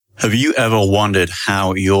Have you ever wondered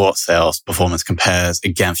how your sales performance compares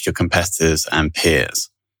against your competitors and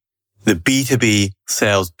peers? The B2B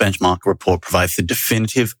Sales Benchmark Report provides the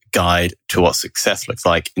definitive guide to what success looks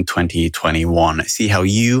like in 2021. See how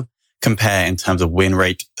you compare in terms of win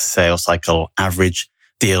rate, sales cycle, average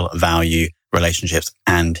deal value, relationships,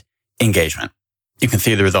 and engagement. You can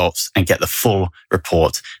see the results and get the full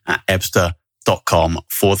report at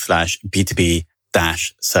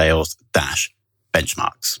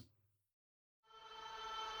ebsta.com/B2B-sales-benchmarks.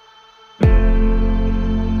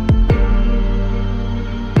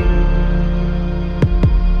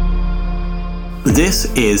 This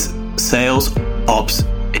is Sales Ops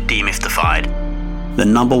Demystified, the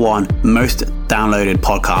 #1 most downloaded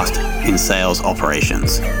podcast in sales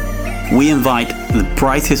operations. We invite the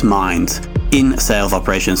brightest minds in sales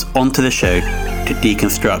operations onto the show to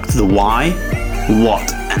deconstruct the why,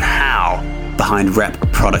 what, and how behind rep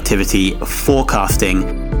productivity, forecasting,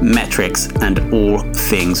 metrics, and all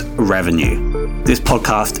things revenue. This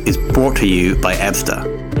podcast is brought to you by Ebsta,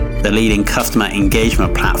 the leading customer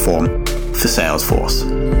engagement platform for Salesforce.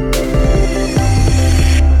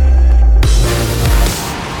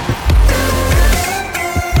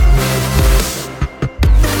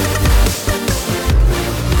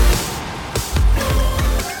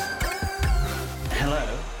 Hello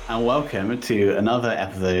and welcome to another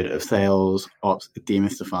episode of Sales Ops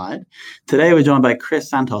Demystified. Today we're joined by Chris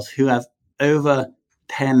Santos, who has over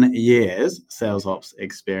 10 years sales ops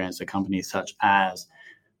experience at companies such as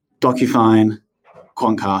DocuSign,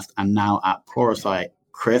 Quantcast, and now at Pluralsight.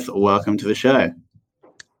 Chris, welcome to the show.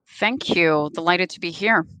 Thank you. Delighted to be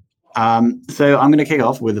here. So I'm going to kick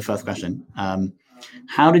off with the first question.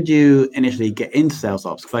 How did you initially get into sales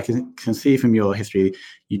ops? Because I can see from your history,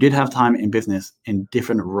 you did have time in business in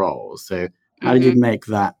different roles. So how did you make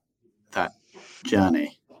that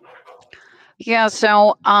journey? Yeah,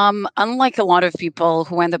 so unlike a lot of people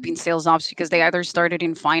who end up in sales ops because they either started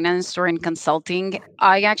in finance or in consulting,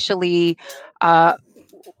 I actually, I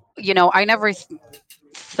never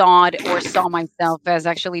thought or saw myself as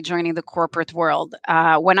actually joining the corporate world.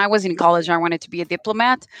 When I was in college, I wanted to be a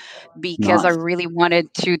diplomat because Nice. I really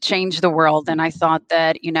wanted to change the world. And I thought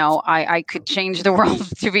that, I could change the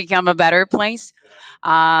world to become a better place.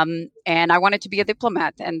 And I wanted to be a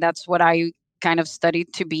diplomat. And that's what I kind of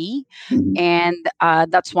studied to be. Mhm. And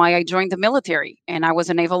that's why I joined the military. And I was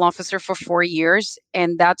a naval officer for 4 years.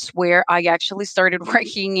 And that's where I actually started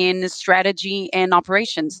working in strategy and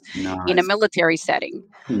operations in a Nice. military setting.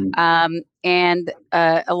 Mhm. And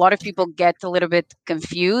a lot of people get a little bit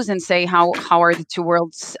confused and say, how are the two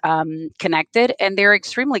worlds connected? And they're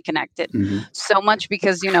extremely connected. Mhm. So much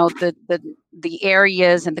because, the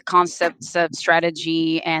areas and the concepts of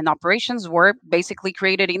strategy and operations were basically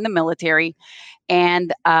created in the military.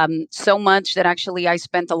 And so much that actually I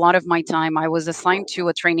spent a lot of my time, I was assigned to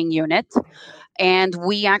a training unit. And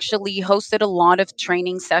we actually hosted a lot of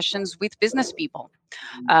training sessions with business people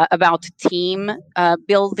about team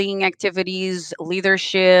building activities,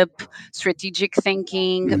 leadership, strategic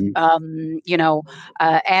thinking, Mhm.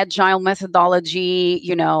 agile methodology,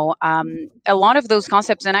 a lot of those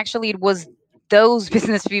concepts. And actually, it was those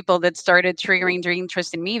business people that started triggering their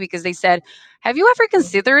interest in me because they said, have you ever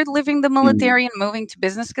considered leaving the military and moving to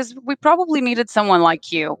business? Because we probably needed someone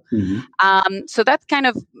like you. Mhm. So that kind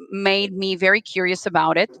of made me very curious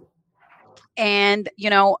about it. And,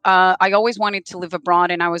 I always wanted to live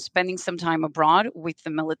abroad, and I was spending some time abroad with the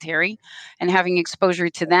military and having exposure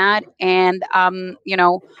to that. And,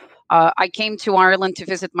 I came to Ireland to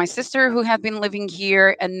visit my sister who had been living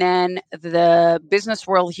here. And then the business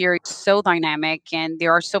world here is so dynamic, and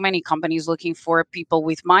there are so many companies looking for people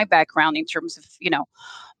with my background in terms of,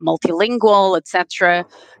 multilingual, etc.,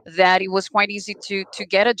 that it was quite easy to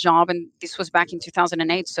get a job. And this was back in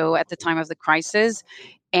 2008, so at the time of the crisis.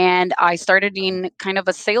 And I started in kind of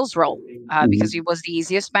a sales role because it was the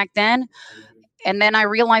easiest back then. And then I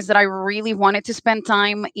realized that I really wanted to spend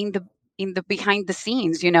time in the behind the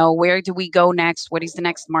scenes. Where do we go next? What is the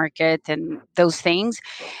next market? And those things.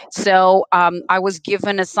 So I was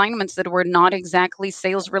given assignments that were not exactly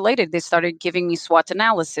sales related. They started giving me SWOT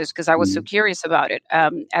analysis because I was so curious about it.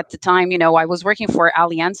 At the time, I was working for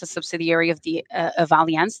Allianz, a subsidiary of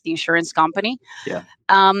Allianz, the insurance company. Yeah.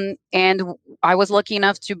 And I was lucky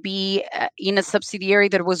enough to be in a subsidiary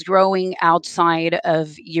that was growing outside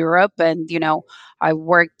of Europe. And, I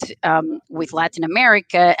worked with Latin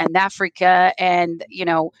America and Africa. And,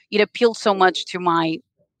 it appealed so much to my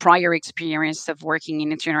prior experience of working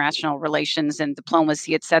in international relations and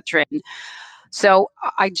diplomacy, etc. And so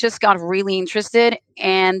I just got really interested.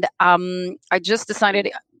 And I just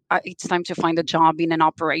decided it's time to find a job in an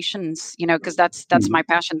operations, because that's my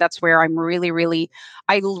passion. That's where I'm I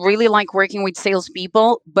really like working with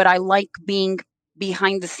salespeople, but I like being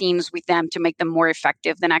behind the scenes with them to make them more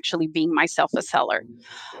effective than actually being myself a seller.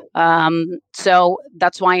 So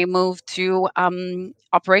that's why I moved to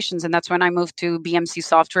operations, and that's when I moved to BMC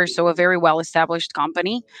Software, so a very well established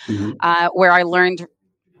company, where I learned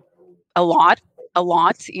a lot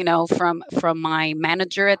from my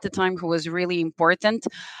manager at the time, who was really important,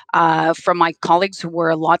 from my colleagues who were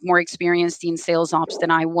a lot more experienced in sales ops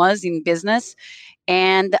than I was in business.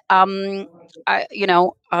 And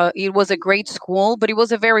it was a great school, but it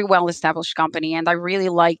was a very well established company, and I really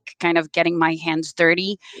like kind of getting my hands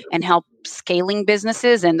dirty and help scaling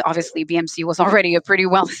businesses. And obviously BMC was already a pretty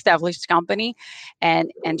well established company,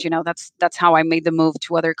 and that's how I made the move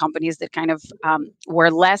to other companies that kind of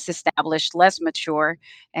were less established, less mature,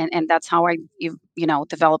 and that's how I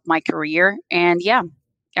developed my career. And yeah,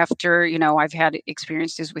 after I've had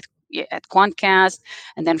experiences at Quantcast,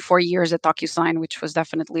 and then 4 years at DocuSign, which was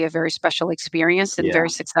definitely a very special experience and very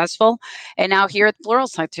successful. And now here at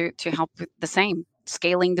Pluralsight to help with the same,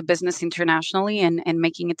 scaling the business internationally and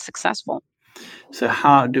making it successful. So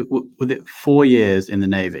was it 4 years in the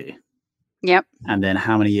Navy? Yep. And then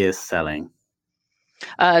how many years selling?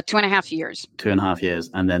 2.5 years. 2.5 years,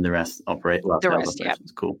 and then the rest operations. Yeah.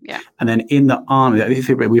 Cool. Yeah. And then in the Army,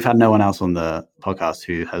 we've had no one else on the podcast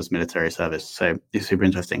who has military service, so it's super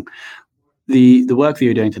interesting. The work that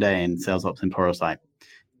you're doing today in sales ops and Pluralsight,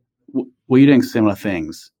 were you doing similar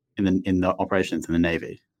things in the operations in the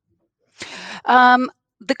Navy?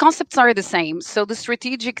 The concepts are the same. So the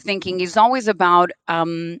strategic thinking is always about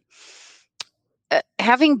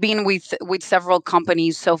having been with several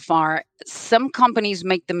companies so far. Some companies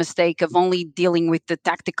make the mistake of only dealing with the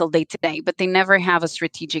tactical day-to-day, but they never have a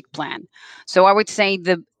strategic plan. So I would say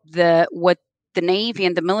what the Navy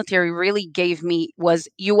and the military really gave me was,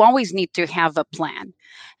 you always need to have a plan.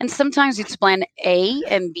 And sometimes it's plan A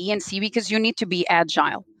and B and C, because you need to be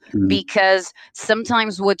agile. Mm-hmm. Because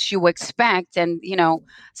sometimes what you expect, and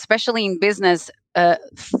especially in business,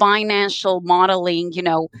 financial modeling,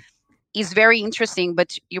 is very interesting,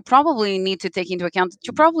 but you probably need to take into account that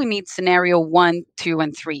you probably need scenario 1, 2,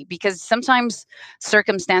 and 3, because sometimes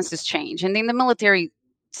circumstances change, and in the military,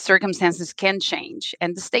 circumstances can change,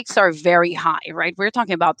 and the stakes are very high, right? We're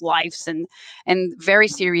talking about lives and very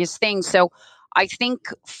serious things. So I think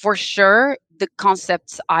for sure the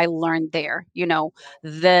concepts I learned there,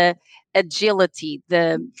 the agility,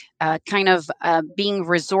 the kind of being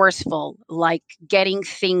resourceful, like getting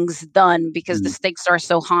things done, because the stakes are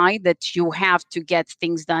so high that you have to get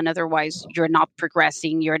things done. Otherwise, you're not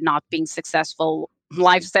progressing, you're not being successful.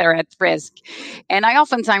 Lives that are at risk. And I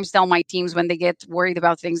oftentimes tell my teams when they get worried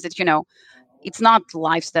about things that, it's not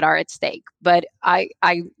lives that are at stake, but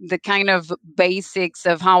the kind of basics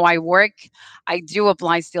of how I work, I do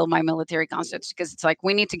apply still my military concepts, because it's like,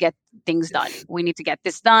 we need to get things done. We need to get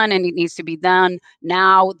this done, and it needs to be done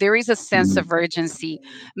now. There is a sense of urgency.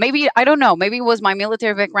 Maybe, I don't know, maybe it was my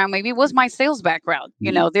military background, maybe it was my sales background.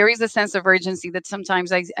 There is a sense of urgency that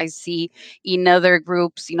sometimes I see in other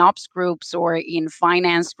groups, in ops groups or in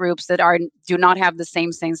finance groups that do not have the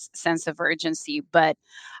same sense of urgency. But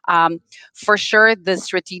for sure, the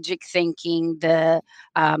strategic thinking, the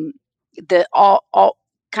all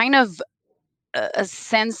kind of a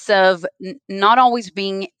sense of not always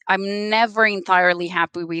being, I'm never entirely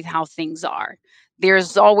happy with how things are.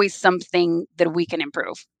 There's always something that we can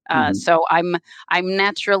improve. So I'm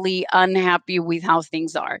naturally unhappy with how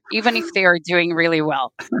things are, even if they are doing really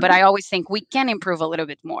well. But I always think we can improve a little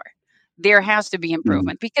bit more. There has to be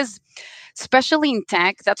improvement, because especially in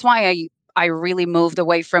tech, that's why I really moved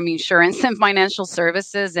away from insurance and financial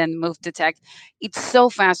services and moved to tech. It's so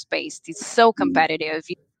fast-paced. It's so competitive.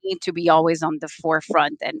 You need to be always on the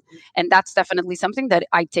forefront. And that's definitely something that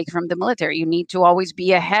I take from the military. You need to always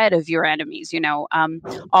be ahead of your enemies,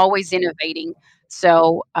 always innovating.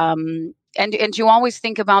 So, and you always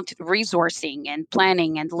think about resourcing and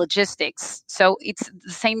planning and logistics. So it's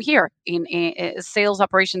the same here in sales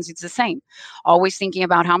operations. It's the same. Always thinking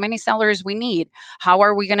about how many sellers we need. How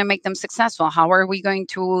are we going to make them successful? How are we going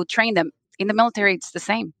to train them? In the military, it's the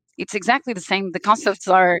same. It's exactly the same. The concepts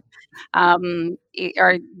are the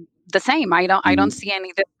same. I don't see any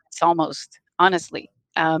difference, almost, honestly.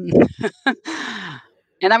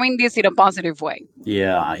 And I mean this in a positive way.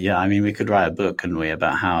 Yeah. I mean, we could write a book, couldn't we,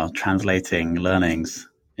 about how translating learnings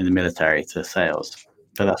in the military to sales.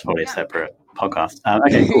 But that's probably a separate podcast.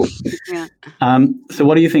 Okay, cool. Yeah. So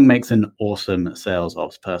what do you think makes an awesome sales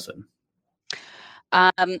ops person?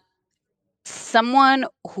 Someone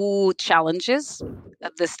who challenges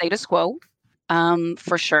the status quo,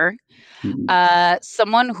 for sure. Mhm.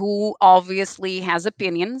 Someone who obviously has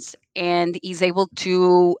opinions and is able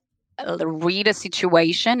to read a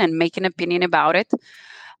situation and make an opinion about it,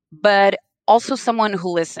 but also someone who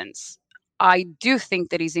listens. I do think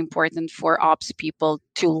that it's important for ops people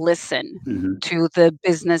to listen Mhm. to the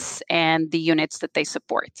business and the units that they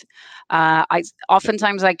support. I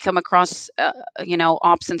oftentimes I come across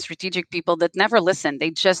ops and strategic people that never listen. They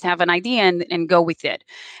just have an idea and go with it.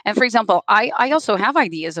 And for example, I also have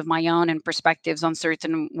ideas of my own and perspectives on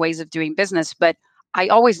certain ways of doing business, but I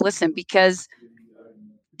always listen because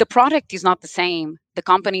the product is not the same, the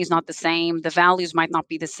company is not the same, the values might not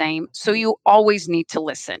be the same. So you always need to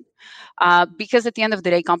listen, because at the end of the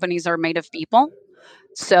day, companies are made of people.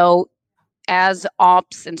 So as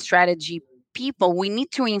ops and strategy people, we need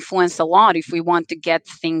to influence a lot if we want to get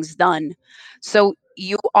things done. So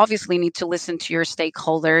you obviously need to listen to your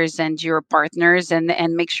stakeholders and your partners, and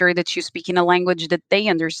make sure that you speak in a language that they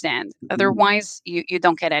understand. Otherwise, you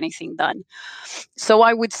don't get anything done. So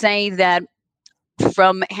I would say that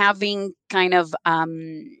from having kind of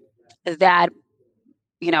that,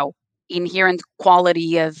 you know, inherent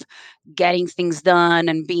quality of getting things done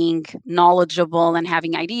and being knowledgeable and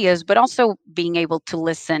having ideas, but also being able to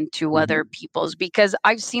listen to other Mhm. people's. Because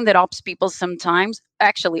I've seen that ops people sometimes,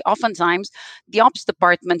 actually, oftentimes, the ops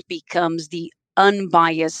department becomes the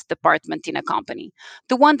unbiased department in a company,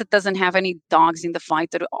 the one that doesn't have any dogs in the fight,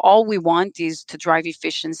 that all we want is to drive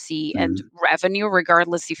efficiency and Mhm. revenue,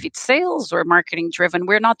 regardless if it's sales or marketing driven.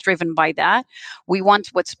 We're not driven by that. We want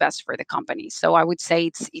what's best for the company. So I would say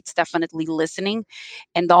it's definitely listening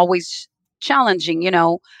and always challenging,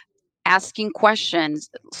 asking questions.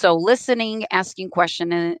 So listening, asking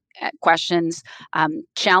questions,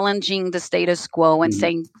 challenging the status quo and Mhm.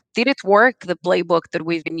 saying, did it work, the playbook that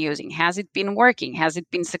we've been using? Has it been working? Has it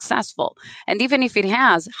been successful? And even if it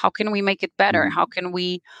has, how can we make it better? Mhm. How can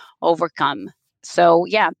we overcome? So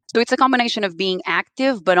yeah, so it's a combination of being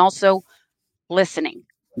active, but also listening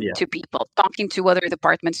Yeah. to people, talking to other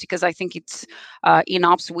departments, because I think it's in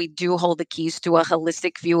ops, we do hold the keys to a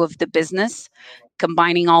holistic view of the business,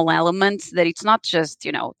 combining all elements, that it's not just,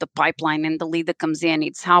 the pipeline and the lead that comes in,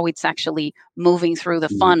 it's how it's actually moving through the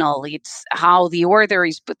Mhm. funnel, it's how the order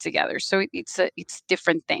is put together. So it's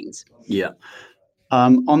different things. Yeah.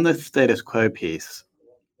 On the status quo piece,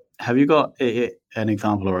 have you got an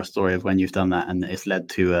example or a story of when you've done that and it's led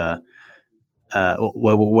to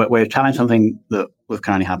where you challenged something that was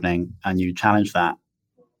currently happening and you challenged that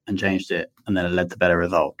and changed it and then it led to better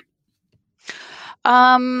result?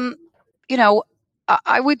 Um, you know,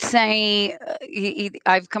 I would say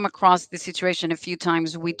I've come across this situation a few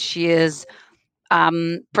times, which is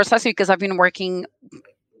precisely because I've been working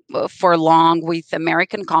for long with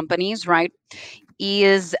American companies, right?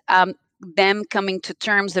 Is them coming to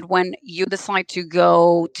terms that when you decide to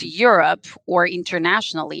go to Europe or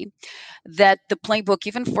internationally, that the playbook,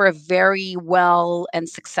 even for a very well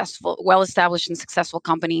established and successful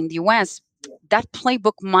company in the US, that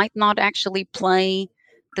playbook might not actually play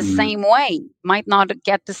the Mhm. same way, might not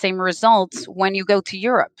get the same results when you go to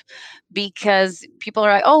Europe, because people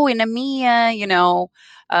are like, oh, in EMEA,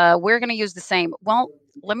 we're going to use the same. Well,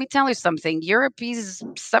 let me tell you something. Europe is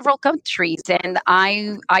several countries, and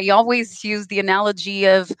I always use the analogy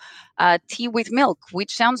of tea with milk,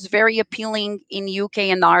 which sounds very appealing in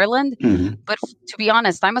UK and Ireland, Mhm. but to be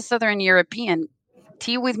honest, I'm a Southern European.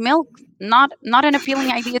 Tea with milk, not an appealing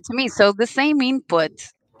idea to me. So the same input,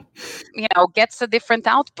 gets a different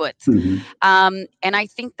output. Mhm. And I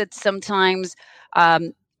think that sometimes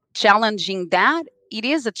um, challenging that, it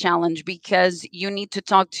is a challenge, because you need to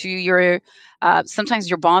talk to your sometimes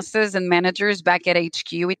your bosses and managers back at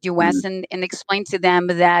HQ at US, Mhm. and explain to them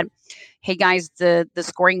that, hey guys, the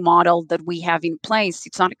scoring model that we have in place,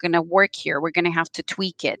 it's not going to work here. We're going to have to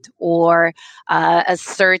tweak it, or a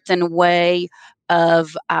certain way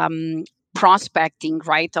of prospecting,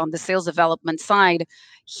 right, on the sales development side.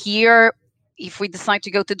 Here, if we decide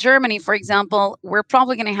to go to Germany, for example, we're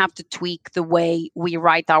probably going to have to tweak the way we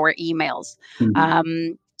write our emails.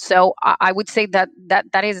 Mhm. So I would say that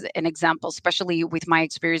is an example, especially with my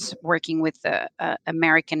experience working with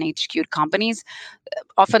American HQ companies.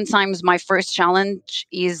 Oftentimes, my first challenge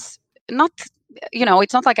is not,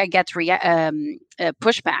 it's not like I get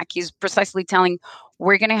pushback. Is precisely telling,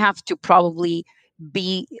 we're going to have to probably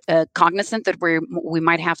be cognizant that we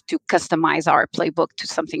might have to customize our playbook to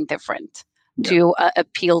something different, Yeah. to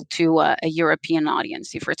appeal to a European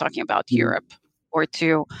audience, if we're talking about Mhm. Europe, or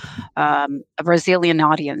to a Brazilian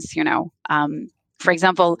audience. For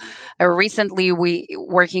example, recently we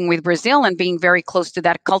working with Brazil and being very close to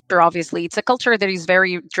that culture. Obviously, it's a culture that is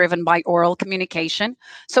very driven by oral communication.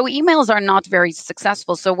 So emails are not very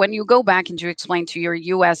successful. So when you go back and you explain to your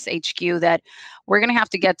US HQ that we're going to have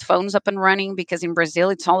to get phones up and running because in Brazil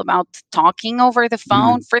it's all about talking over the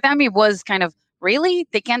phone. For them, it was kind of really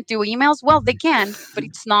they can't do emails. Well, they can, but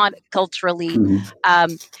it's not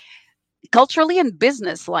um, culturally and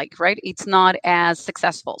business like, right? It's not as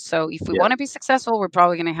successful. So if we want to be successful, we're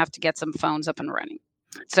probably going to have to get some phones up and running.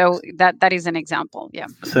 So that is an example. Yeah.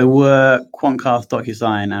 So were Quantcast,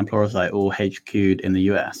 DocuSign, and Pluralsight all HQ'd in the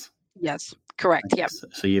US? Yes, correct. Yeah.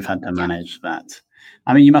 So you've had to manage that.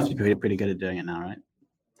 I mean, you must be pretty good at doing it now, right?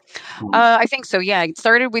 I think so. Yeah, it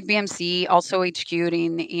started with BMC, also HQ'd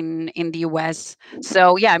in the US.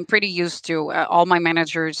 So yeah, I'm pretty used to. All my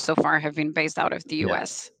managers so far have been based out of the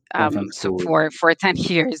US. So for 10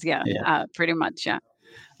 years, pretty much, yeah.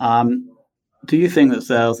 Do you think that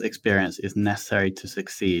sales experience is necessary to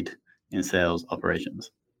succeed in sales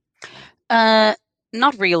operations?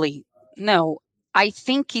 Not really. No, I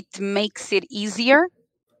think it makes it easier.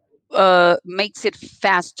 Makes it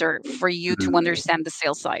faster for you to understand the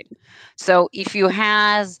sales side. So if you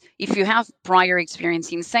have prior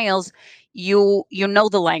experience in sales, you know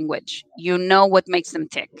the language, you know what makes them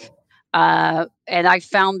tick. And I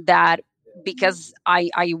found that because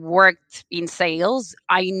I worked in sales,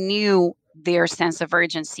 I knew their sense of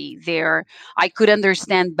urgency. I could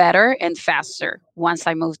understand better and faster once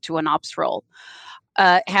I moved to an ops role.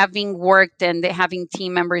 Having worked and having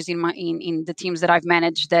team members in the teams that I've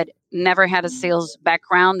managed that never had a sales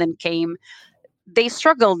background and they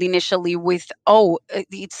struggled initially with,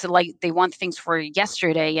 it's like they want things for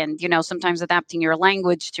yesterday, and sometimes adapting your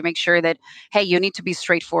language to make sure that, hey, you need to be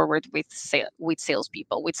straightforward with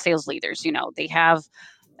salespeople, with sales leaders. They have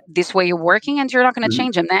this way of working and you're not going to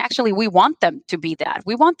change them. Actually, we want them to be that.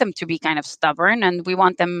 We want them to be kind of stubborn and we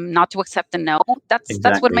want them not to accept a no.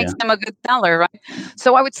 That's what makes them a good seller, right?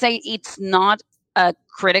 So I would say it's not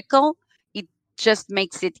critical. It just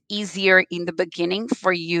makes it easier in the beginning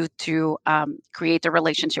for you to create a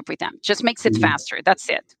relationship with them. Just makes it faster. That's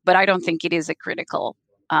it. But I don't think it is a critical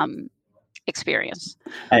experience.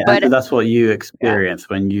 But that's what you experienced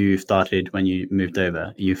when you moved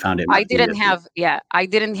over. You found it. I didn't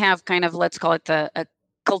have kind of, let's call it a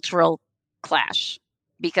cultural clash,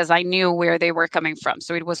 because I knew where they were coming from.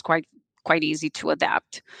 So it was quite easy to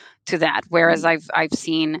adapt to that. Whereas I've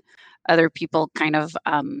seen other people kind of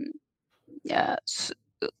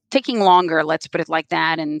taking longer, let's put it like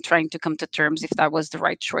that, and trying to come to terms if that was the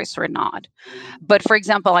right choice or not. But for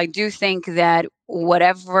example, I do think that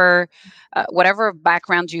whatever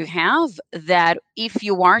background you have, that if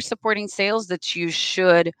you are supporting sales, that you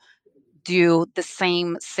should do the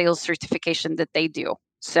same sales certification that they do.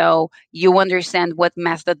 So you understand what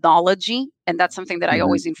methodology, and that's something that I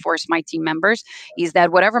always enforce my team members, is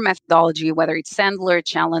that whatever methodology, whether it's Sandler,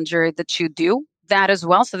 Challenger, that you do that as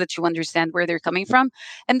well, so that you understand where they're coming from,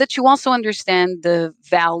 and that you also understand the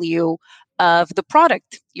value of the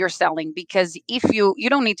product you're selling. Because if you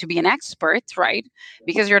don't need to be an expert, right?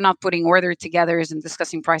 Because you're not putting order together and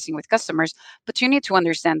discussing pricing with customers, but you need to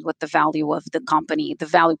understand what the value of the company, the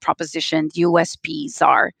value proposition, USPs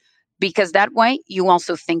are. Because that way you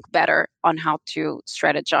also think better on how to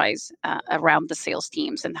strategize around the sales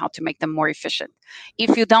teams and how to make them more efficient.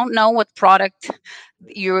 If you don't know what product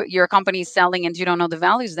your company is selling and you don't know the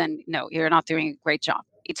values, then no, you're not doing a great job.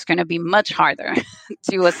 It's going to be much harder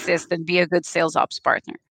to assist and be a good sales ops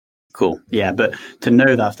partner. Cool. Yeah, but to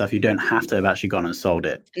know that stuff, you don't have to have actually gone and sold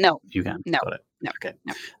it. No. You can. No. Got it. No. Okay.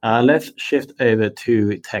 No. Let's shift over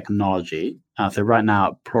to technology. So right now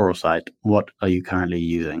at Pluralsight, what are you currently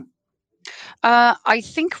using? I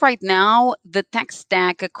think right now the tech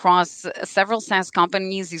stack across several SaaS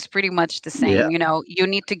companies is pretty much the same. Yeah. You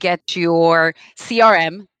need to get your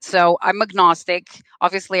CRM. So I'm agnostic.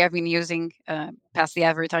 Obviously, I've been using Past the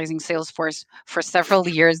Advertising Salesforce for several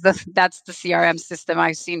years. That's the CRM system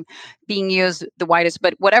I've seen being used the widest.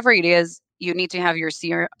 But whatever it is, you need to have your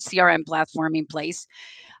CRM platform in place.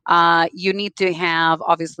 You need to have,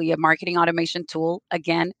 obviously, a marketing automation tool.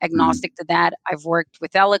 Again, agnostic to that. I've worked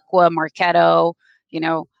with Eloqua, Marketo,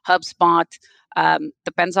 HubSpot.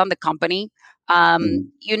 Depends on the company.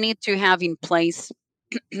 You need to have in place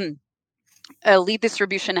a lead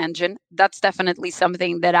distribution engine. That's definitely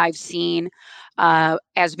something that I've seen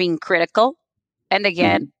as being critical. And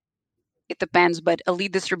again, it depends, but a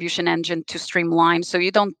lead distribution engine to streamline. So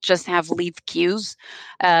you don't just have lead queues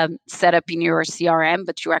set up in your CRM,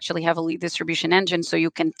 but you actually have a lead distribution engine so you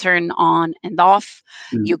can turn on and off.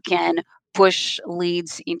 You can push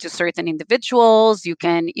leads into certain individuals. You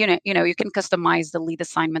can, you can customize the lead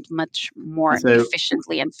assignment much more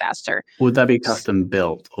efficiently and faster. Would that be custom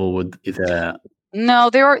built, or is there? No,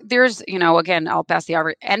 there's, again, I'll pass the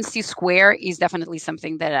over. NC Square is definitely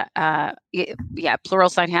something that,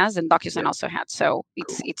 Pluralsight has, and DocuSign also had. So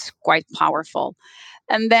it's quite powerful.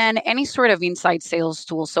 And then any sort of inside sales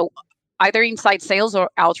tool. So either inside sales or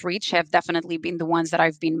outreach have definitely been the ones that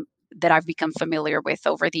I've become familiar with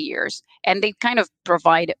over the years, and they kind of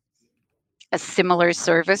provide a similar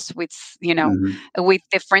service with with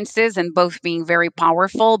differences, and both being very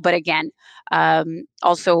powerful, but again,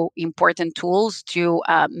 also important tools to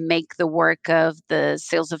make the work of the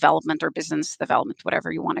sales development or business development,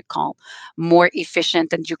 whatever you want to call, more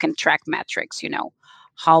efficient. And you can track metrics,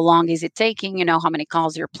 how long is it taking, how many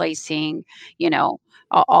calls you're placing,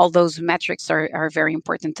 all those metrics are very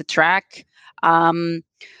important to track.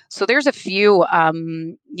 So there's a few,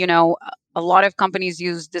 a lot of companies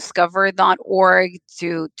use discover.org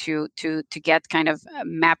to get kind of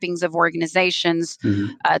mappings of organizations.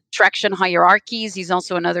 Traction Hierarchies is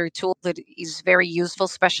also another tool that is very useful,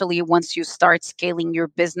 especially once you start scaling your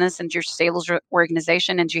business and your sales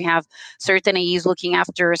organization, and you have certain AEs looking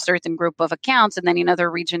after a certain group of accounts, and then in other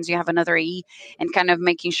regions you have another AE, and kind of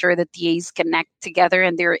making sure that the AEs connect together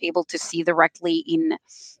and they're able to see directly in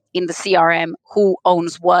the CRM who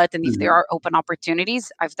owns what, and if there are open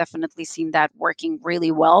opportunities. I've definitely seen that working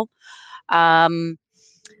really well.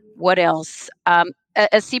 What else? A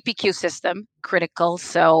CPQ system, critical.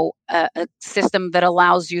 So a system that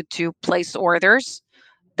allows you to place orders,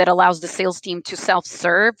 that allows the sales team to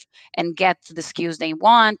self-serve and get the SKUs they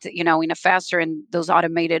want, in a faster, and those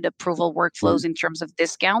automated approval workflows in terms of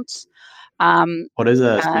discounts. What does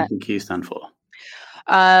a CPQ stand for?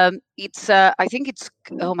 It's I think it's,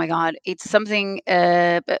 oh my god, it's something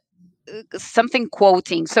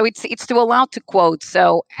quoting. So it's to allow to quote.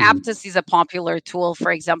 So Aptus is a popular tool,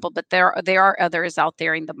 for example, but there are others out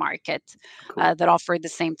there in the market that offer the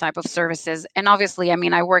same type of services. And obviously, I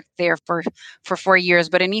mean, I worked there for 4 years,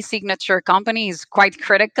 but an e-signature company is quite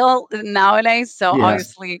critical nowadays. So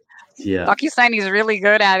obviously, DocuSign is really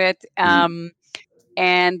good at it. And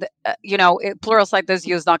Pluralsight does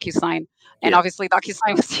use DocuSign. And obviously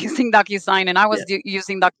DocuSign was using DocuSign, and I was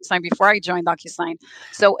using DocuSign before I joined DocuSign.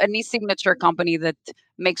 So an e-signature company that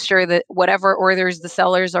makes sure that whatever orders the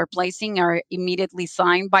sellers are placing are immediately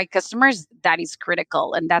signed by customers, that is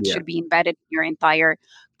critical. And that should be embedded in your entire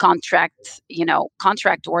contract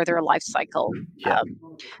order life cycle.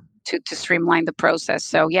 To streamline the process.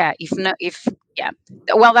 So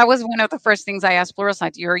well, that was one of the first things I asked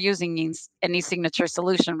Pluralsight. You're using an e-signature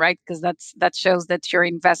solution, right? Because that shows that you're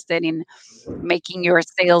invested in making your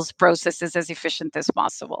sales processes as efficient as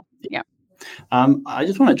possible. I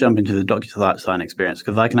just want to jump into the DocuSign experience,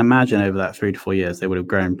 because I can imagine over that 3 to 4 years they would have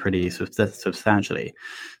grown pretty substantially.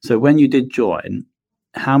 So when you did join,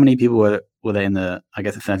 how many people were there in the, I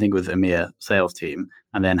guess I think it was EMEA sales team,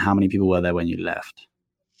 and then how many people were there when you left?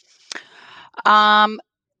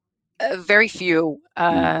 Very few.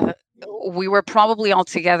 We were probably all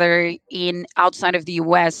together outside of the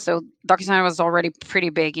US. So DocuSign was already pretty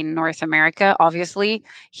big in North America, obviously.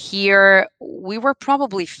 Here, we were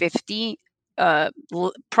probably 50,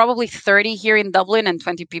 probably 30 here in Dublin and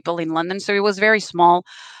 20 people in London. So it was very small.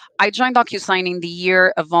 I joined DocuSign in the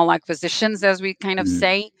year of all acquisitions, as we kind of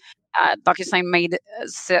say. DocuSign made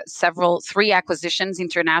 3 acquisitions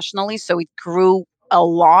internationally. So it grew a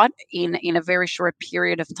lot in a very short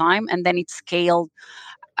period of time, and then it scaled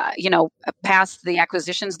past the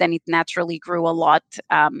acquisitions. Then it naturally grew a lot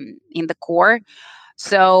in the core.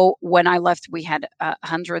 So when I left, we had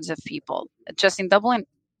hundreds of people just in Dublin,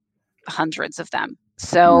 hundreds of them.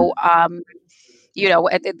 So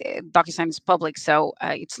DocuSign is public, so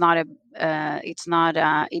it's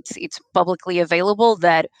publicly available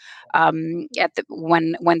that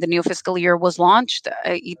when the new fiscal year was launched,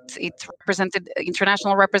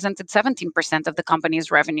 international represented 17% of the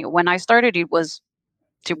company's revenue. When I started, it was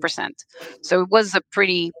 2%. So it was a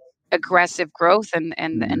pretty aggressive growth and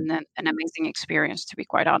an amazing experience, to be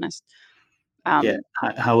quite honest.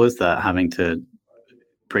 How was that, having to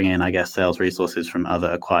bring in, I guess, sales resources from other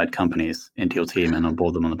acquired companies into your team and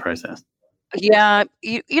onboard them on the process? Yeah,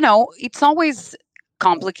 it's always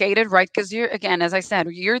complicated, right? Because again, as I said,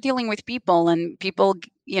 you're dealing with people, and people,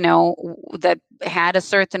 that had a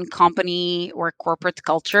certain company or corporate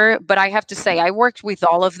culture. But I have to say, I worked with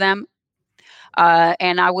all of them.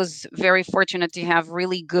 And I was very fortunate to have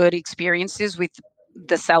really good experiences with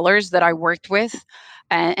the sellers that I worked with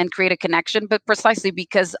and create a connection, but precisely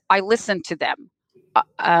because I listened to them.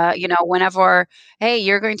 whenever, hey,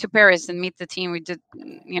 you're going to Paris and meet the team, we did,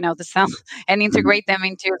 the sound and integrate them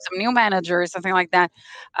into some new manager or something like that.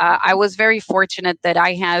 I was very fortunate that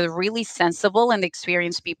I had really sensible and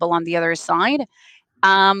experienced people on the other side.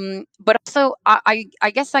 But also,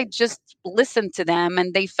 I guess I just listened to them,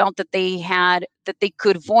 and they felt that they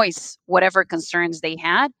could voice whatever concerns they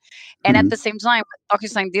had. And at Mhm. the same time,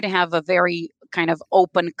 DocuSign did have a very kind of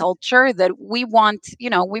open culture that we want,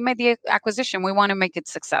 we made the acquisition, we want to make it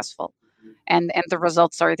successful, and the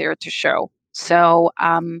results are there to show. So,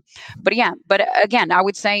 but again, I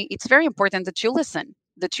would say it's very important that you listen,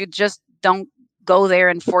 that you just don't go there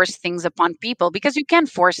and force things upon people, because you can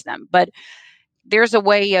force them, but there's a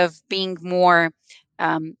way of being more,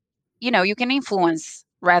 you can influence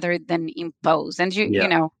rather than impose. And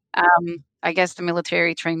Yeah. I guess the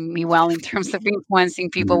military trained me well in terms of influencing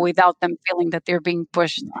people Mhm. without them feeling that they're being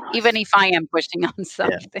pushed, even Nice. if I am pushing on Yeah.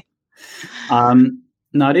 something.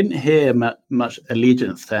 No, I didn't hear much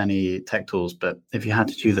allegiance to any tech tools, but if you had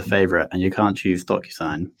to choose a favorite and you can't choose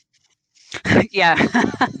DocuSign. Yeah,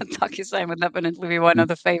 DocuSign would definitely be one Mm. of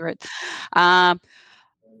the favorites. Um,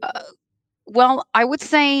 uh, well, I would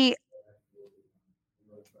say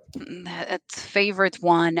that favorite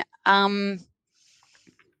one.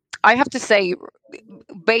 I have to say,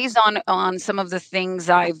 based on some of the things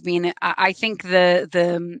I've been, I think a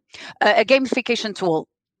gamification tool.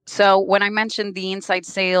 So when I mentioned the inside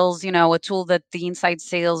sales, a tool that the inside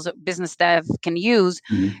sales business dev can use,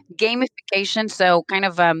 Mhm. gamification. So kind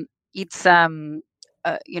of it's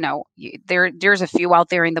there's a few out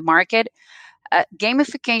there in the market.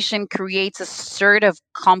 Gamification creates a sort of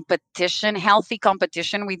competition, healthy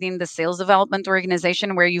competition within the sales development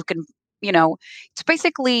organization, where you can, it's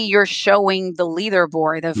basically you're showing the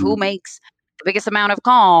leaderboard of who Mhm. makes the biggest amount of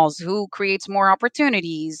calls, who creates more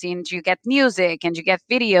opportunities, and you get music and you get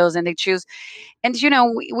videos, and they choose. And,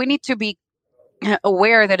 we need to be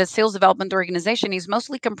aware that a sales development organization is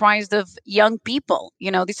mostly comprised of young people.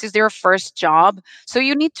 This is their first job. So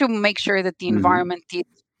you need to make sure that the Mhm. environment is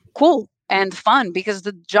cool and fun, because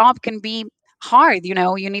the job can be hard.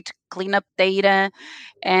 You need to clean up data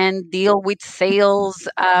and deal with sales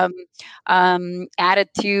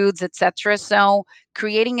attitudes, etc. So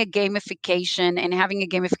creating a gamification and having a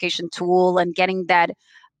gamification tool and getting that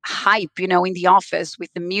hype, in the office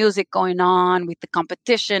with the music going on, with the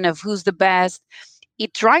competition of who's the best,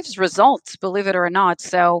 it drives results, believe it or not.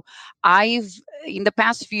 So I've in the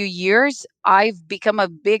past few years, I've become a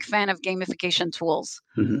big fan of gamification tools,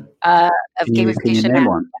 Mhm. uh, of Can you gamification name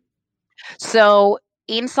one? so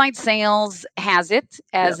Inside Sales has it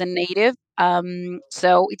Yeah. as a native.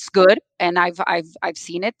 So it's good, and I've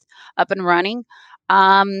seen it up and running.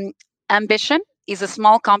 Um, Ambition is a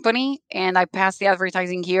small company, and I passed the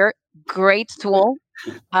advertising here. Great tool.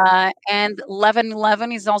 And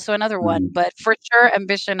 1111 is also another one, Mhm. but for sure,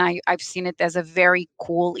 Ambition, I've seen it as a very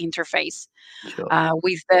cool interface Sure.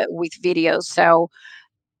 with videos. So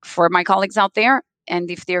for my colleagues out there, and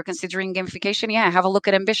if they're considering gamification, yeah, have a look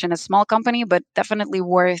at Ambition, a small company, but definitely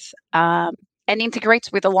worth, and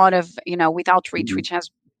integrates with a lot of, with Outreach, Mhm. which has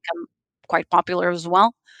become quite popular as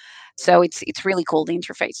well. So it's really cool, the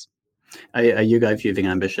interface. Are you guys using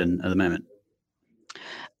Ambition at the moment?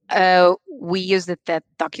 We used it at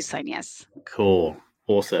DocuSign, yes. Cool.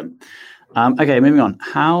 Awesome. Okay, moving on.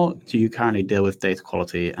 How do you currently deal with data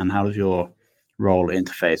quality, and how does your role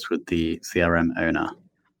interface with the CRM owner?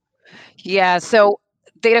 Yeah, so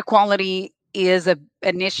data quality is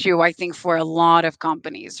an issue, I think, for a lot of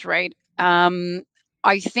companies, right?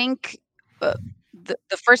 I think uh,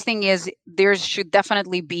 the first thing is there should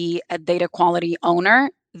definitely be a data quality owner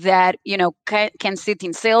that can sit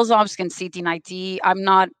in sales ops, can sit in IT.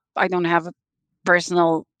 I don't have a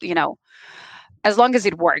personal, as long as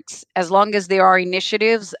it works, as long as there are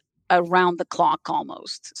initiatives around the clock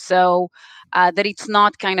almost. So that it's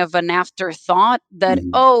not kind of an afterthought that, Mhm.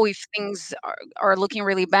 oh, if things are looking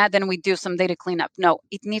really bad, then we do some data cleanup. No,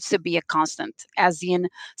 it needs to be a constant, as in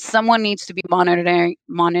someone needs to be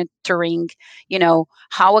monitoring,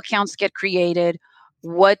 how accounts get created,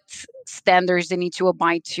 what standards they need to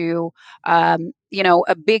abide to.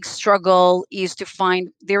 A big struggle is to find,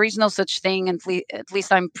 there is no such thing, and at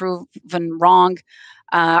least I'm proven wrong.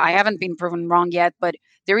 I haven't been proven wrong yet, but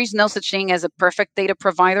there is no such thing as a perfect data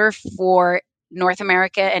provider for North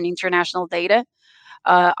America and international data.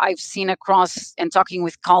 I've seen across and talking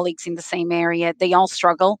with colleagues in the same area, they all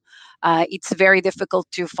struggle. It's very difficult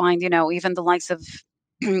to find, even the likes of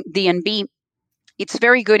DNB. It's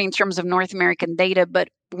very good in terms of North American data, but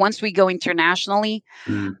once we go internationally,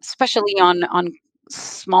 Mm. especially on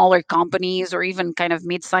smaller companies or even kind of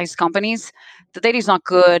mid-sized companies, the data is not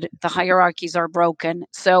good. The hierarchies are broken.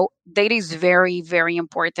 So data is very, very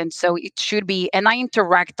important. So it should be, and I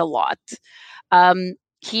interact a lot. Um,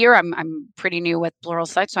 Here, I'm pretty new at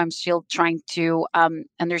Pluralsight, so I'm still trying to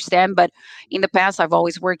understand. But in the past, I've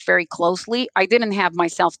always worked very closely. I didn't have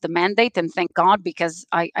myself the mandate, and thank God, because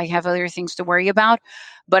I have other things to worry about.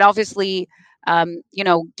 But obviously,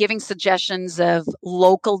 giving suggestions of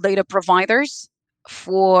local data providers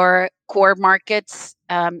for core markets,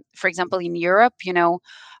 for example, in Europe,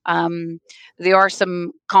 um, there are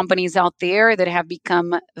some companies out there that have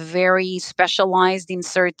become very specialized in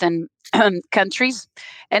certain countries,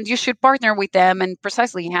 and you should partner with them and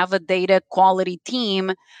precisely have a data quality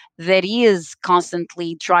team that is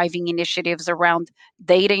constantly driving initiatives around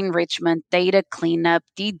data enrichment, data cleanup,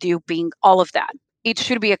 deduping, all of that. It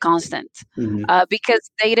should be a constant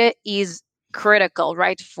because data is critical,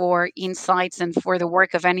 right, for insights and for the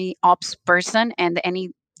work of any ops person and any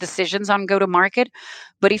decisions on go to market.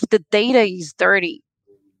 But if the data is dirty,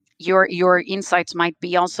 your insights might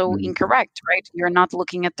be also incorrect, right? You're not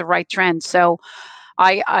looking at the right trend. So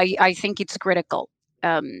I think it's critical.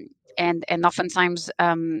 And oftentimes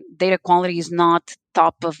data quality is not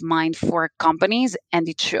top of mind for companies, and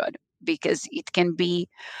it should, because it can be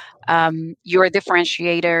your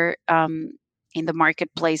differentiator in the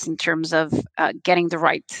marketplace in terms of getting the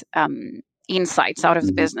right insights out of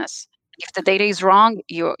the business. If the data is wrong,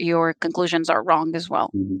 your conclusions are wrong as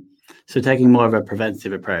well. So taking more of a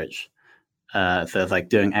preventive approach, so it's like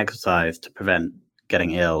doing exercise to prevent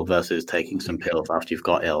getting ill versus taking some pills after you've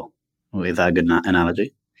got ill. Is that a good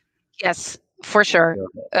analogy? Yes, for sure.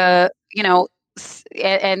 And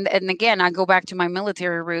again, I go back to my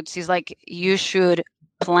military roots. Is like, you should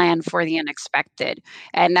plan for the unexpected.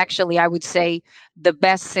 And actually, I would say the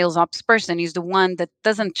best sales ops person is the one that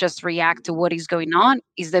doesn't just react to what is going on,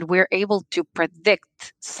 is that we're able to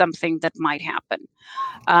predict something that might happen.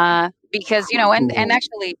 Because, and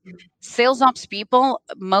actually, sales ops people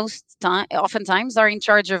oftentimes are in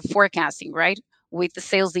charge of forecasting, right? With the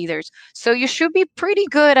sales leaders. So you should be pretty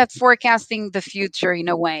good at forecasting the future in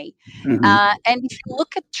a way. And if you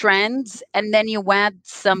look at trends and then you add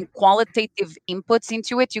some qualitative inputs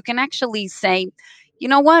into it, you can actually say, you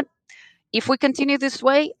know what? If we continue this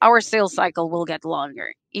way, our sales cycle will get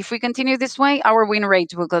longer. If we continue this way, our win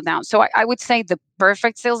rate will go down. So I would say the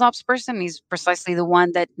perfect sales ops person is precisely the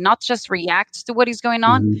one that not just reacts to what is going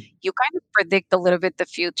on, you kind of predict a little bit the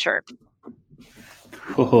future.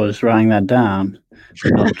 Oh, just writing that down,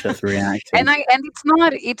 not just reacting. And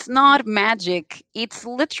it's not magic. It's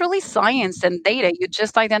literally science and data. You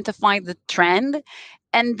just identify the trend,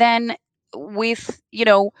 and then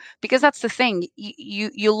because that's the thing.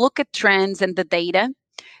 You look at trends and the data,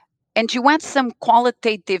 and you add some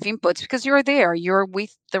qualitative inputs because you're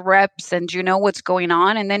with the reps and you know what's going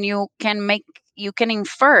on, and then you can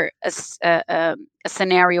infer a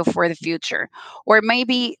scenario for the future. Or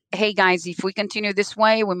maybe, hey guys, if we continue this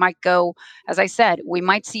way, we might go, as I said, we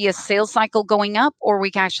might see a sales cycle going up, or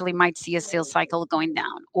we actually might see a sales cycle going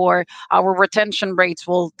down, or our retention rates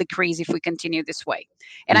will decrease if we continue this way.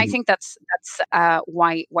 And I think that's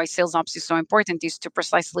why sales ops is so important, is to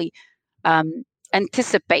precisely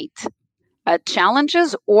anticipate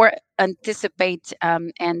challenges, or anticipate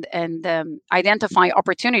and identify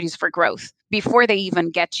opportunities for growth before they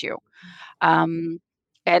even get you. And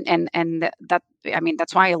that, I mean,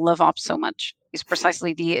 that's why I love ops so much, is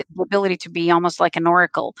precisely the ability to be almost like an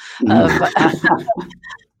oracle of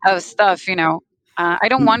of stuff. I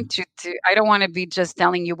don't want I don't want to be just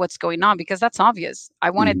telling you what's going on, because that's obvious. I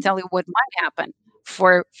want to tell you what might happen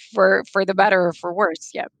for the better or for worse.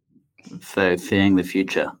 Yeah. So seeing the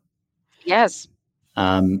future. Yes.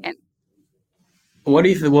 And what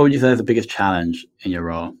would you say is the biggest challenge in your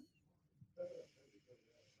role?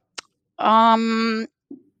 I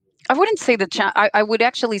wouldn't say I would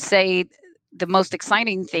actually say the most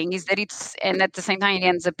exciting thing is that and at the same time it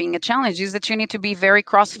ends up being a challenge, is that you need to be very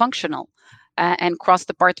cross-functional and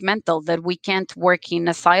cross-departmental, that we can't work in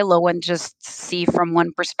a silo and just see from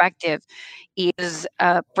one perspective. Is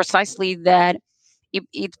precisely that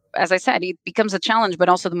it, as I said, it becomes a challenge, but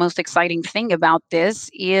also the most exciting thing about this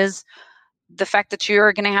is the fact that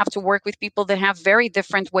you're going to have to work with people that have very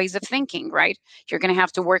different ways of thinking, right? You're going to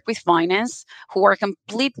have to work with finance, who are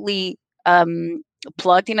completely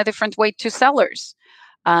plugged in a different way to sellers.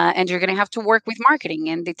 And you're going to have to work with marketing,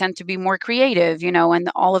 and they tend to be more creative, and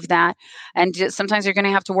all of that. And sometimes you're going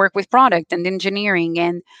to have to work with product and engineering.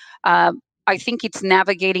 And I think it's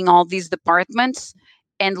navigating all these departments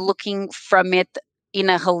and looking from it in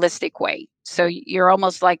a holistic way. So you're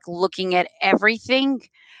almost like looking at everything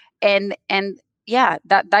and yeah,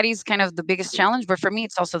 that is kind of the biggest challenge, but for me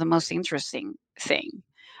it's also the most interesting thing.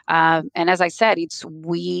 And as I said, it's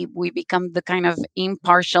we become the kind of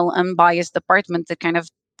impartial, unbiased department that kind of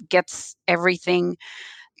gets everything,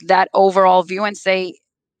 that overall view, and say,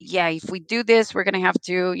 yeah, if we do this, we're going to have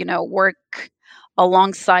to, work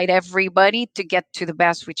alongside everybody to get to the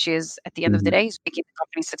best, which is at the end of the Mhm. day is making the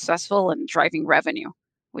company successful and driving revenue,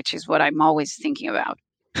 which is what I'm always thinking about.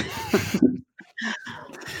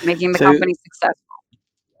 Making the So, company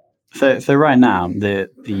successful. so right now,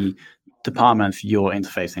 the departments you're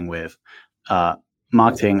interfacing with,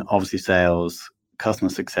 marketing, obviously sales, customer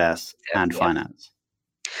success, and Yeah. finance,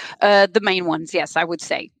 The main ones, yes, I would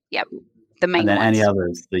say. Yep. The and main then any ones.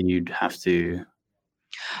 others that you'd have to speak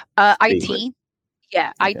with. IT.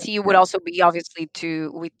 Yeah, Okay. IT would also be obviously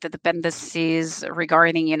to with the dependencies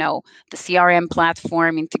regarding, the CRM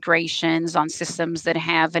platform integrations on systems that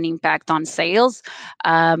have an impact on sales.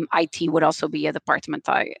 IT would also be a department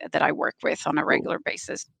that I work with on a Cool. regular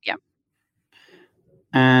basis. Yeah.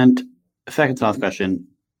 And second to last question: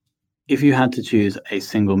 if you had to choose a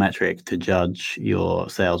single metric to judge your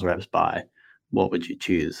sales reps by, what would you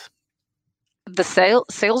choose? The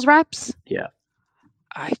sales reps. Yeah.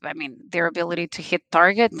 I mean, their ability to hit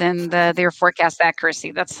target and their forecast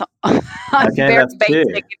accuracy. That's I'm Okay, very that's two.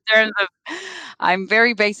 basic in terms of I'm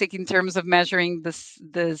very basic in terms of measuring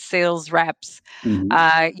the sales reps. Mhm.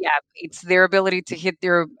 Yeah, it's their ability to hit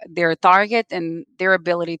their target and their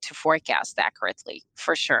ability to forecast accurately,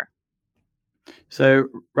 for sure. So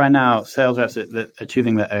right now, sales reps are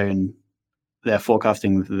choosing they're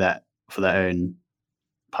forecasting that for their own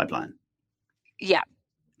pipeline. Yeah,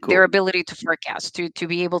 Cool. their ability to forecast, to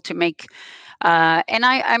be able to make and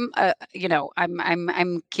I'm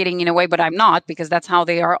kidding in a way, but I'm not, because that's how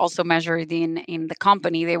they are also measured in the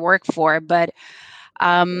company they work for. But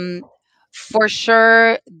um, for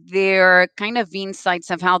sure, their kind of insights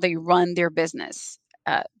of how they run their business.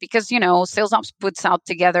 Because sales ops puts out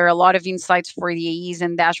together a lot of insights for the AEs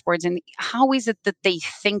and dashboards, and how is it that they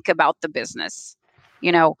think about the business?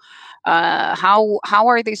 You know, how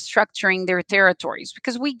are they structuring their territories?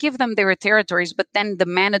 Because we give them their territories, but then the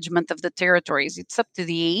management of the territories, it's up to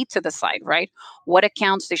the AE to decide, right? What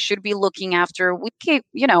accounts they should be looking after. We keep,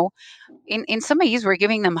 in some AEs, we're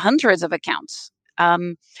giving them hundreds of accounts.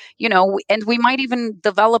 And we might even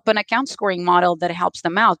develop an account scoring model that helps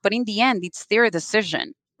them out. But in the end, it's their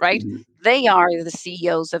decision, right? Mhm. They are the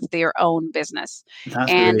CEOs of their own business.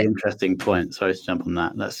 That's a And really interesting point. Sorry to jump on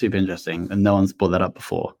that. That's super interesting, and no one's brought that up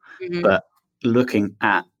before. mhm, But looking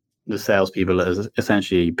at the salespeople as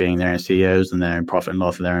essentially being their own CEOs and their own profit and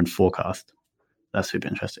loss and their own forecast, that's super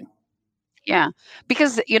interesting. yeah,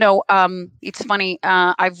 because it's funny.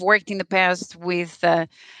 I've worked in the past with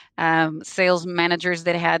sales managers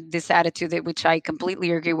that had this attitude, which I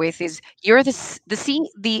completely agree with. Is you're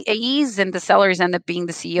the AEs and the sellers end up being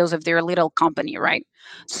the CEOs of their little company, right?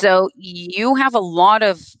 So you have a lot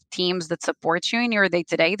of teams that support you in your day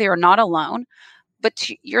to day. They are not alone, but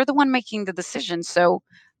you're the one making the decision. So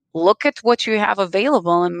look at what you have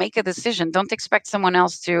available and make a decision. Don't expect someone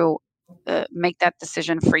else to make that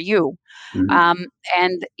decision for you. Mhm. um,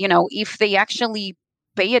 and if they actually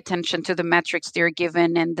pay attention to the metrics they're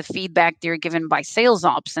given and the feedback they're given by sales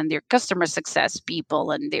ops and their customer success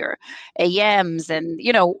people and their AMs and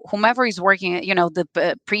whomever is working,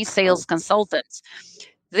 the pre-sales consultants,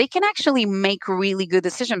 they can actually make really good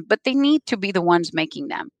decisions, but they need to be the ones making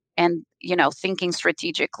them and thinking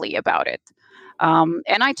strategically about it.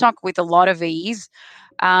 And I talk with a lot of AEs,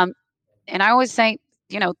 um, and I always say,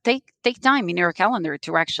 take time in your calendar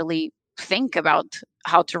to actually think about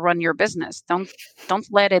how to run your business. Don't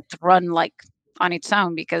let it run like on its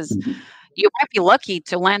own, because Mhm. you might be lucky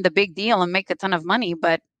to land a big deal and make a ton of money,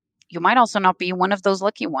 but you might also not be one of those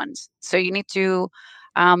lucky ones. So you need to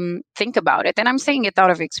think about it. And I'm saying it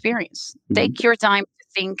out of experience. Mhm. Take your time to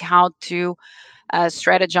think how to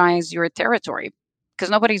strategize your territory, because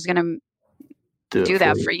nobody's going to Do it do for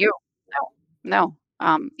that you. for you. No,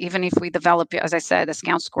 no. Even if we develop, as I said,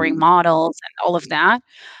 account scoring Mhm. models and all of that,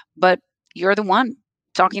 but you're the one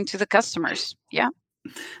talking to the customers. Yeah,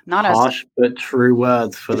 not us. Harsh but true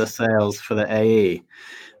words for the sales for the AE.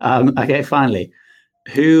 Okay, finally,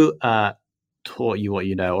 who taught you what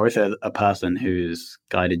you know, or is there a person who's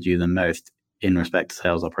guided you the most in respect to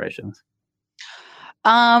sales operations?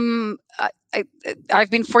 I've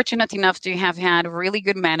been fortunate enough to have had really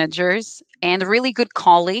good managers and really good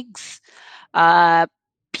colleagues, uh,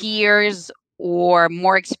 peers, or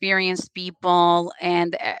more experienced people.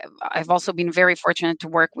 And I've also been very fortunate to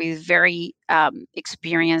work with very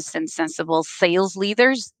experienced and sensible sales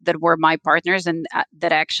leaders that were my partners, and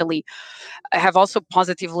that actually have also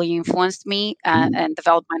positively influenced me and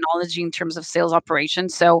developed my knowledge in terms of sales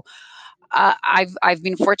operations. So I've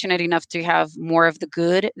been fortunate enough to have more of the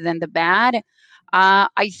good than the bad.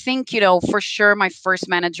 I think, for sure, my first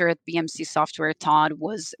manager at BMC Software, Todd,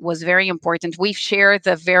 was very important.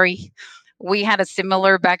 We had a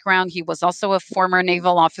similar background. He was also a former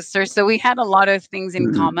naval officer, so we had a lot of things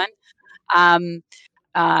in common. And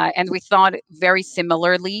we thought very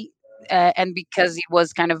similarly. And because he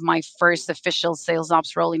was kind of my first official sales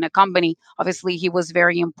ops role in a company, obviously he was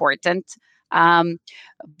very important.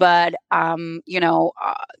 But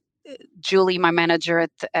Julie, my manager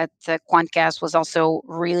at QuantCast, was also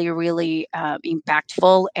really, really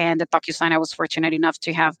impactful. And at DocuSign, I was fortunate enough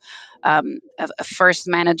to have a first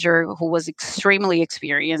manager who was extremely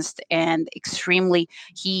experienced and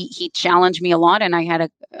he challenged me a lot. And I had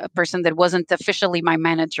a person that wasn't officially my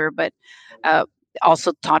manager, but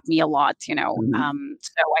also taught me a lot, So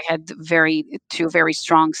I had two very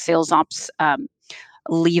strong sales ops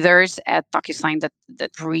leaders at DocuSign that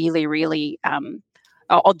really, really,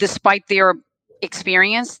 despite their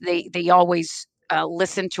experience, they always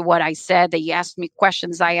listened to what I said. They asked me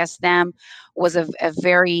questions. I asked them.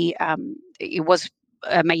 It was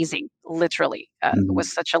amazing. Literally, it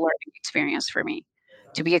was such a learning experience for me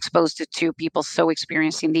to be exposed to two people so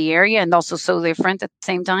experienced in the area and also so different at the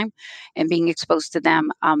same time, and being exposed to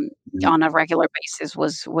them on a regular basis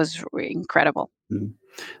was incredible.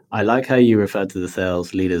 I like how you referred to the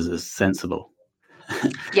sales leaders as sensible.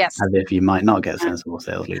 Yes. As if you might not get sensible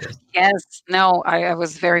sales leaders. Yes. No, I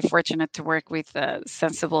was very fortunate to work with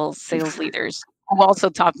sensible sales leaders who also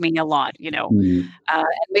taught me a lot, and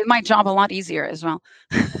made my job a lot easier as well.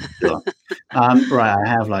 Sure. Right. I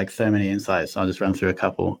have so many insights. I'll just run through a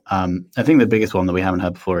couple. I think the biggest one that we haven't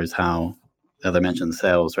heard before is how, as I mentioned, the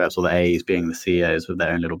sales reps or the A's being the CEOs of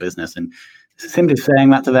their own little business. And simply saying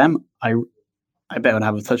that to them, I bet would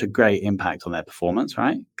have such a great impact on their performance,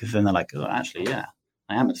 right? Because then they're like, oh, actually, yeah,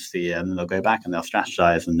 I am a CEO. And then they'll go back and they'll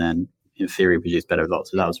strategize and then, in theory, produce better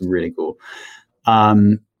results. So that was really cool.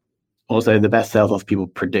 Also, the best sales ops people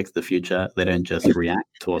predict the future. They don't just react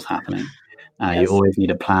to what's happening. Yes. You always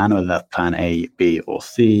need a plan, whether that's plan A, B, or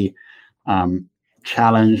C.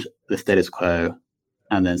 Challenge the status quo,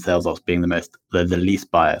 and then sales ops being the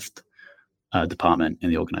least biased department in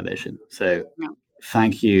the organization. So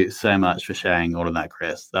thank you so much for sharing all of that,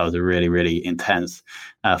 Chris. That was a really, really intense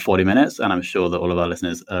 40 minutes, and I'm sure that all of our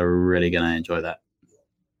listeners are really going to enjoy that.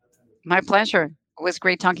 My pleasure. It was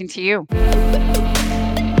great talking to you.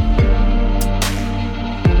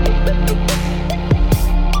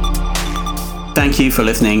 Thank you for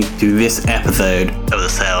listening to this episode of the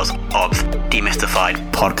Sales Ops Demystified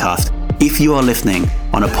podcast. If you are listening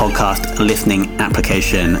on a podcast listening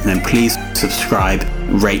application, then please subscribe,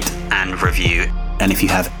 rate, and review. And if you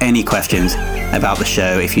have any questions about the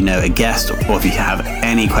show, if you know a guest, or if you have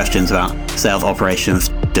any questions about sales operations,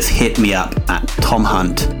 just hit me up at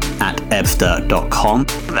tomhunt@ebster.com.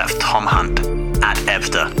 That's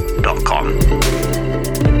tomhunt@ebster.com.